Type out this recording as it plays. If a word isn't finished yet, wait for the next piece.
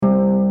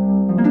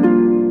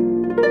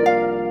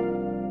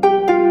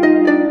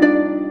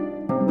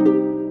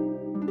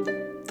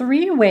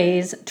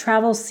ways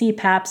travel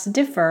CPAPs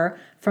differ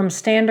from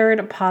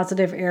standard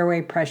positive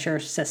airway pressure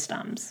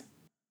systems.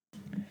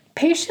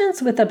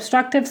 Patients with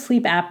obstructive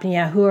sleep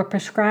apnea who are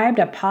prescribed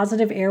a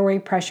positive airway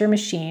pressure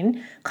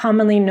machine,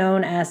 commonly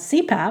known as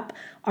CPAP,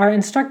 are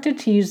instructed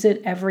to use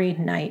it every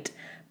night.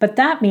 But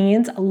that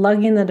means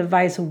lugging the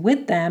device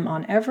with them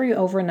on every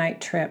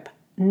overnight trip.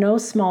 No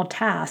small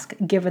task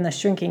given the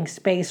shrinking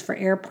space for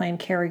airplane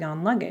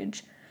carry-on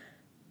luggage.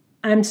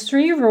 I'm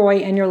Sri Roy,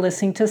 and you're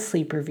listening to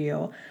Sleep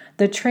Review,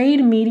 the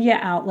trade media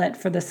outlet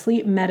for the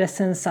sleep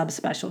medicine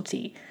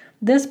subspecialty.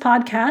 This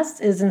podcast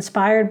is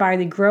inspired by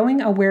the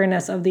growing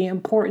awareness of the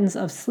importance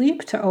of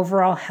sleep to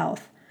overall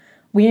health.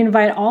 We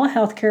invite all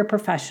healthcare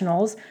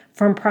professionals,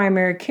 from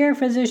primary care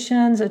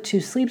physicians to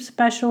sleep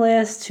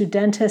specialists to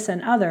dentists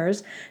and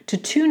others, to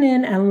tune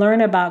in and learn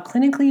about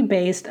clinically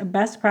based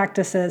best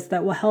practices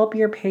that will help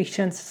your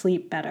patients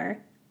sleep better.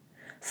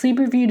 Sleep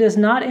Review does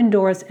not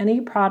endorse any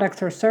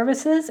products or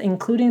services,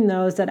 including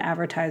those that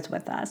advertise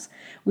with us.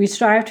 We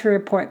strive to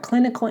report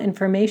clinical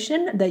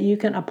information that you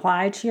can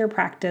apply to your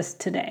practice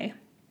today.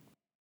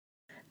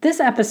 This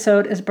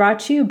episode is brought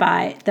to you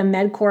by the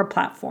MedCore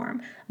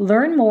platform.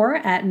 Learn more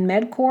at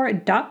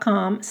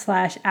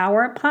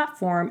medcore.com/our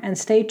platform and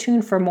stay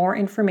tuned for more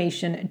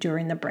information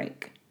during the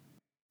break.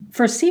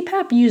 For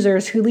CPAP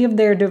users who leave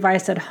their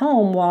device at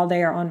home while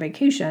they are on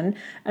vacation,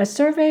 a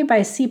survey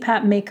by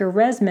CPAP maker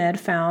ResMed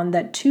found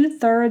that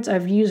 2/3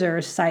 of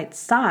users cite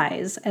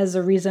size as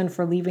a reason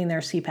for leaving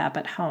their CPAP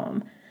at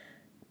home.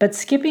 But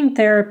skipping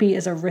therapy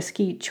is a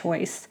risky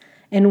choice.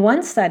 In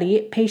one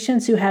study,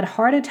 patients who had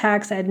heart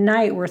attacks at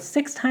night were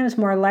 6 times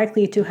more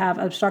likely to have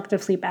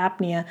obstructive sleep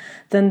apnea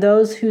than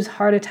those whose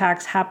heart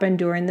attacks happened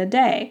during the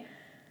day.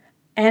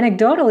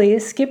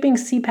 Anecdotally, skipping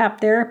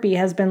CPAP therapy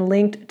has been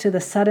linked to the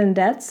sudden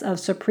deaths of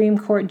Supreme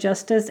Court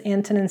Justice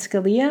Antonin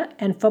Scalia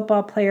and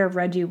football player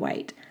Reggie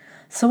White.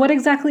 So what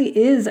exactly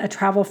is a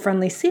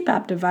travel-friendly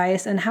CPAP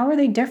device, and how are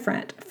they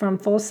different from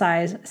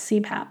full-size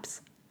CPAPs?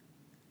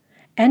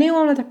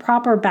 Anyone with a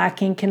proper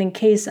backing can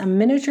encase a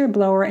miniature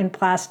blower in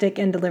plastic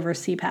and deliver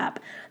CPAP.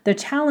 The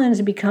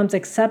challenge becomes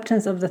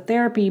acceptance of the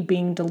therapy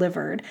being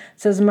delivered,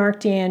 says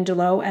Mark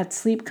D'Angelo at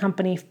sleep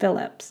company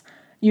Philips.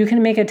 You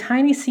can make a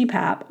tiny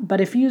CPAP, but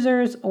if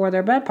users or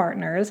their bed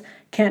partners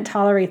can't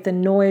tolerate the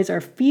noise or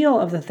feel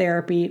of the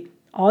therapy,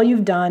 all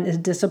you've done is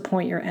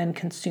disappoint your end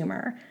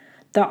consumer.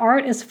 The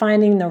art is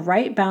finding the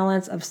right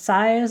balance of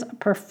size,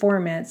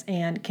 performance,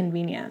 and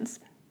convenience.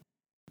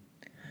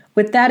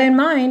 With that in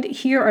mind,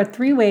 here are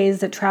 3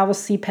 ways that travel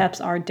CPAPs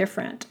are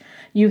different.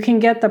 You can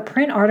get the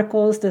print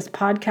articles this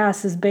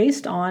podcast is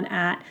based on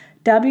at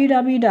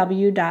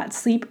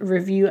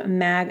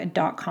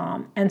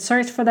www.sleepreviewmag.com and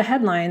search for the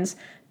headlines,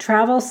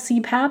 Travel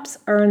CPAPs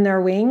Earn Their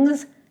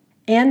Wings,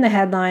 and the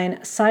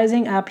headline,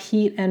 Sizing Up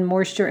Heat and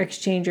Moisture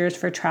Exchangers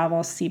for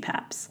Travel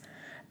CPAPs.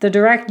 The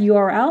direct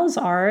URLs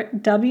are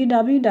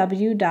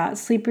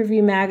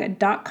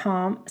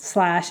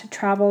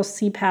www.sleepreviewmag.com/travel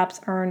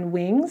CPAPs Earn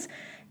Wings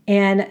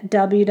and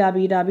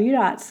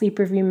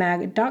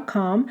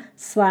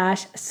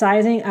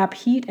www.sleepreviewmag.com/sizing up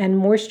heat and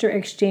moisture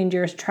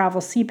exchangers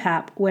travel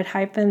CPAP with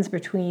hyphens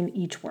between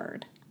each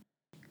word.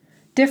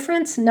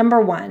 Difference number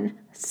 1,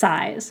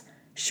 size.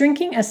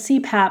 Shrinking a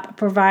CPAP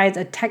provides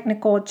a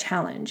technical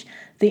challenge.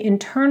 The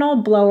internal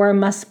blower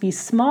must be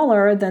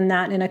smaller than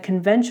that in a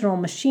conventional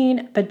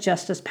machine, but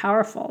just as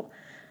powerful.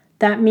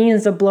 That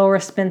means the blower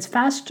spins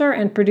faster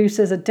and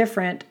produces a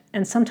different,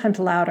 and sometimes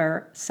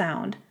louder,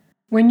 sound.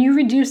 When you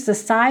reduce the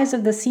size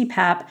of the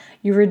CPAP,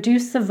 you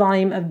reduce the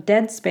volume of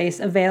dead space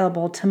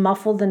available to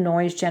muffle the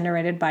noise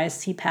generated by a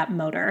CPAP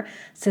motor,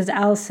 says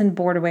Alison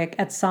Bordwick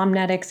at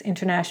Somnetics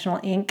International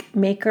Inc.,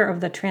 maker of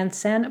the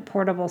Transcend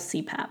portable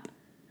CPAP.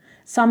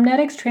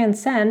 Somnetics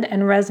Transcend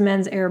and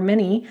ResMed's Air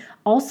Mini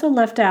also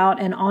left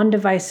out an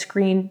on-device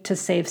screen to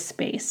save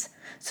space,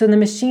 so the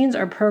machines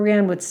are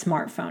programmed with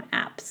smartphone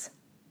apps.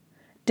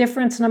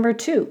 Difference number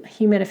 2,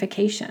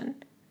 humidification.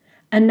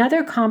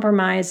 Another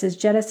compromise is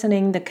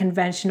jettisoning the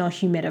conventional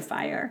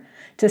humidifier.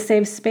 To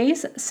save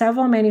space,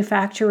 several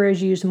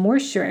manufacturers use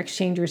moisture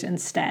exchangers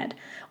instead,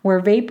 where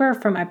vapor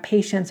from a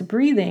patient's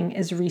breathing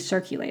is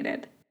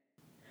recirculated.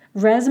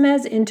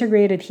 ResMed's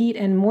integrated heat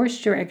and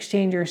moisture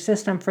exchanger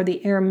system for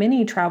the Air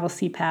Mini travel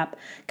CPAP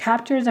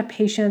captures a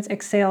patient's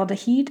exhaled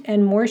heat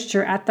and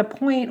moisture at the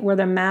point where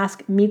the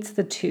mask meets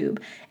the tube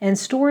and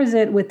stores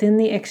it within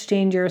the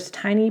exchanger's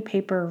tiny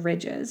paper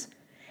ridges.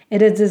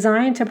 It is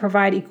designed to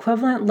provide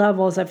equivalent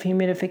levels of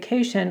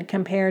humidification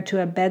compared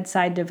to a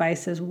bedside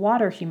device's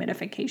water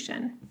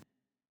humidification.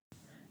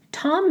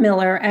 Tom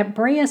Miller at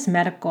Breas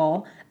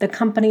Medical, the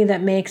company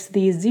that makes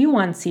the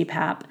Z1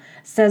 CPAP,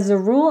 says the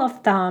rule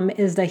of thumb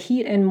is the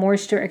heat and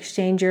moisture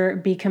exchanger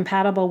be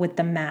compatible with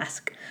the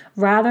mask,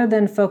 rather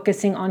than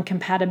focusing on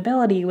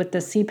compatibility with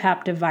the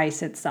CPAP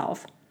device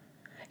itself.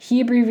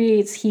 He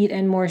abbreviates heat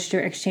and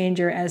moisture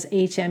exchanger as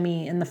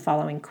HME in the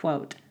following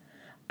quote.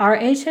 Our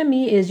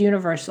HME is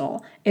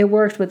universal. It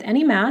works with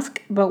any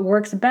mask, but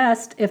works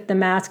best if the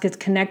mask is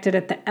connected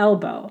at the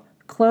elbow,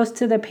 close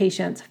to the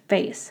patient's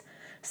face.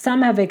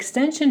 Some have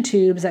extension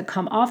tubes that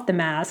come off the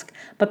mask,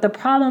 but the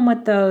problem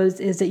with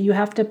those is that you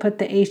have to put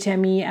the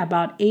HME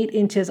about 8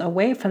 inches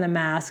away from the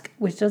mask,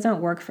 which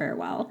doesn't work very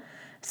well.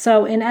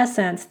 So in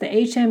essence, the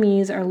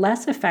HMEs are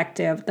less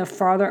effective the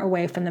farther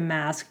away from the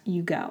mask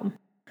you go.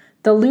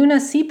 The Luna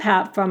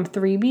CPAP from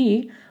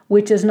 3B,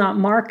 which is not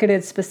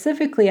marketed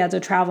specifically as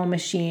a travel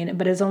machine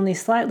but is only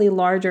slightly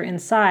larger in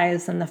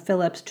size than the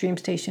Philips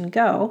DreamStation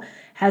Go,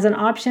 has an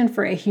option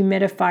for a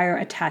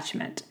humidifier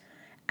attachment.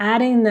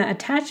 Adding the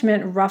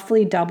attachment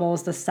roughly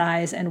doubles the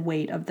size and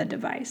weight of the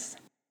device.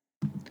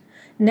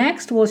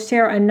 Next, we'll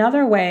share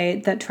another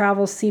way that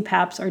travel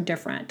CPAPs are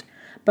different.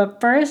 But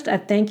first, a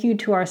thank you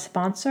to our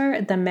sponsor,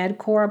 the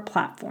MedCore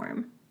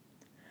platform.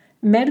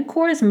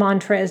 MedCore's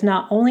mantra is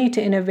not only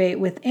to innovate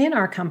within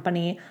our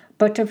company,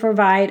 but to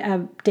provide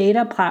a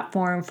data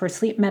platform for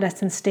sleep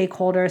medicine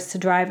stakeholders to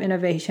drive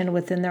innovation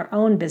within their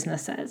own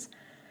businesses.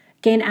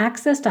 Gain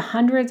access to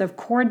hundreds of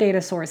core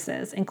data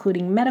sources,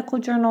 including medical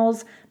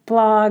journals,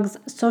 blogs,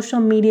 social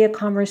media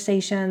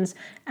conversations,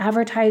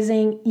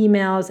 advertising,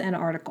 emails, and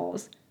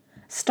articles.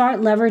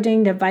 Start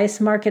leveraging device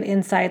market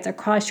insights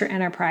across your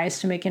enterprise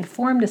to make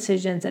informed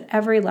decisions at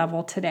every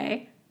level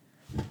today.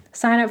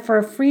 Sign up for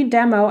a free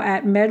demo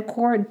at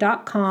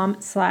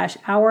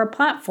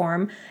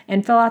medcore.com/our-platform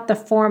and fill out the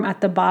form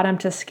at the bottom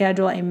to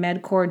schedule a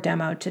MedCore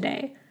demo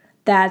today.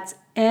 That's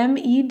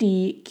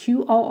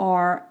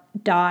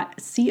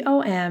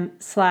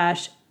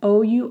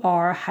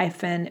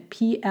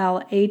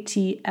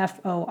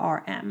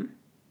medcor.com/our-platform.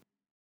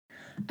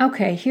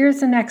 Okay, here's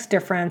the next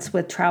difference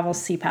with travel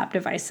CPAP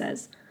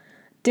devices.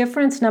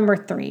 Difference number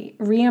 3,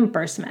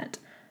 reimbursement.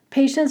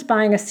 Patients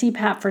buying a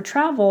CPAP for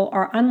travel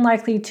are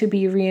unlikely to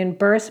be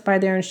reimbursed by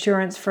their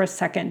insurance for a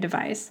second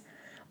device,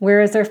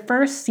 whereas their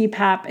first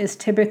CPAP is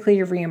typically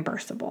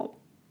reimbursable.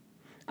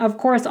 Of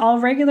course, all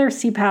regular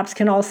CPAPs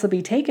can also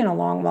be taken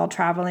along while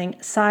traveling,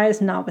 size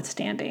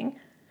notwithstanding.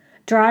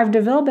 Drive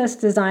DeVilbiss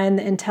designed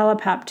the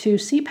IntelliPAP 2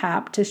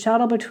 CPAP to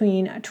shuttle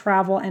between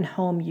travel and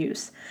home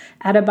use.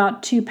 At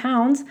about 2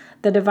 pounds,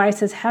 the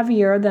device is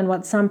heavier than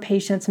what some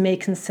patients may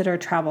consider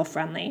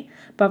travel-friendly,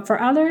 but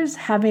for others,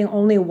 having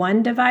only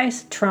one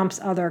device trumps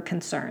other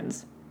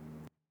concerns.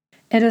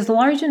 It is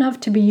large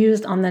enough to be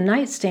used on the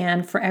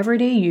nightstand for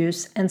everyday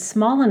use and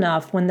small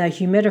enough when the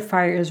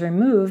humidifier is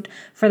removed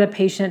for the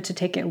patient to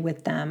take it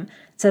with them,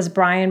 says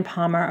Brian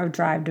Palmer of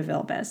Drive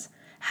DeVilbiss.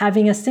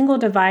 Having a single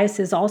device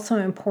is also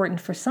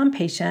important for some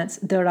patients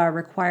that are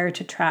required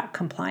to track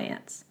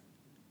compliance.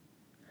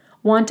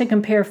 Want to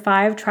compare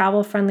 5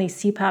 travel-friendly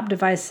CPAP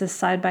devices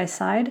side by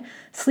side?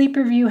 Sleep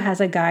Review has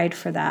a guide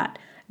for that.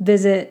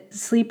 Visit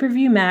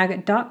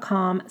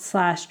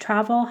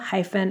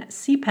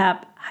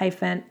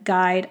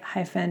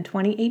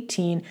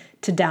sleepreviewmag.com/travel-CPAP-guide-2018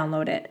 to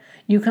download it.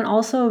 You can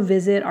also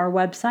visit our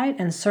website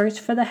and search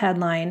for the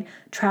headline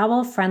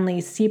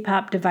Travel-Friendly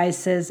CPAP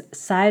Devices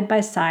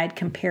Side-by-Side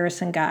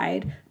Comparison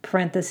Guide,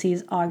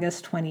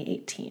 (August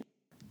 2018).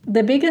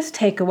 The biggest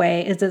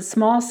takeaway is that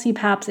small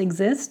CPAPs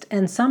exist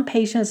and some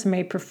patients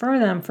may prefer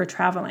them for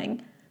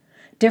traveling.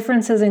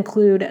 Differences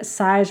include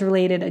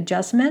size-related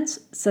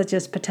adjustments, such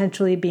as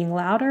potentially being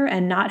louder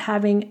and not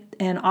having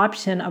an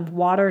option of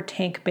water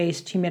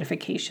tank-based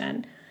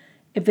humidification.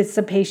 If it's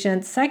the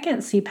patient's second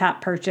CPAP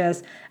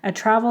purchase, a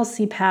travel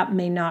CPAP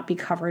may not be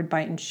covered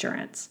by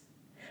insurance.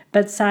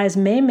 But size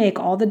may make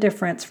all the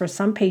difference for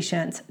some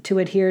patients to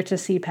adhere to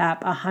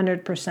CPAP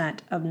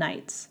 100% of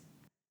nights.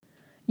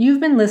 You've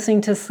been listening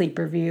to Sleep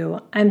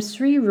Review. I'm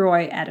Sri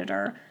Roy,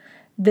 editor.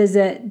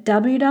 Visit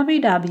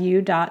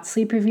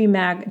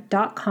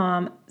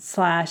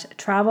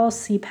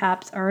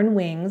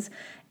www.sleepreviewmag.com/travel-CPAPs-earn-wings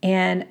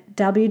and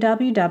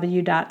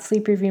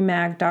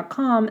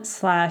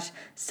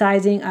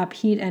www.sleepreviewmag.com/sizing-up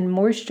heat and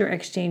moisture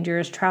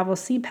exchangers travel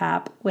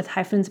CPAP with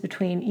hyphens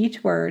between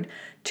each word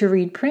to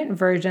read print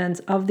versions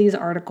of these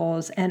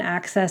articles and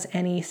access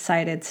any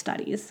cited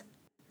studies.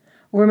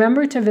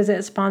 Remember to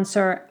visit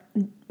sponsor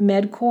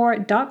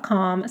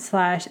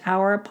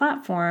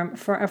medcore.com/our-platform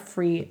for a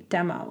free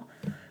demo.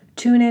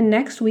 Tune in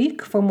next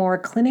week for more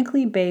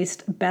clinically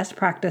based best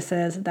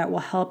practices that will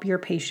help your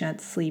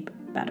patients sleep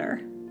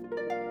better.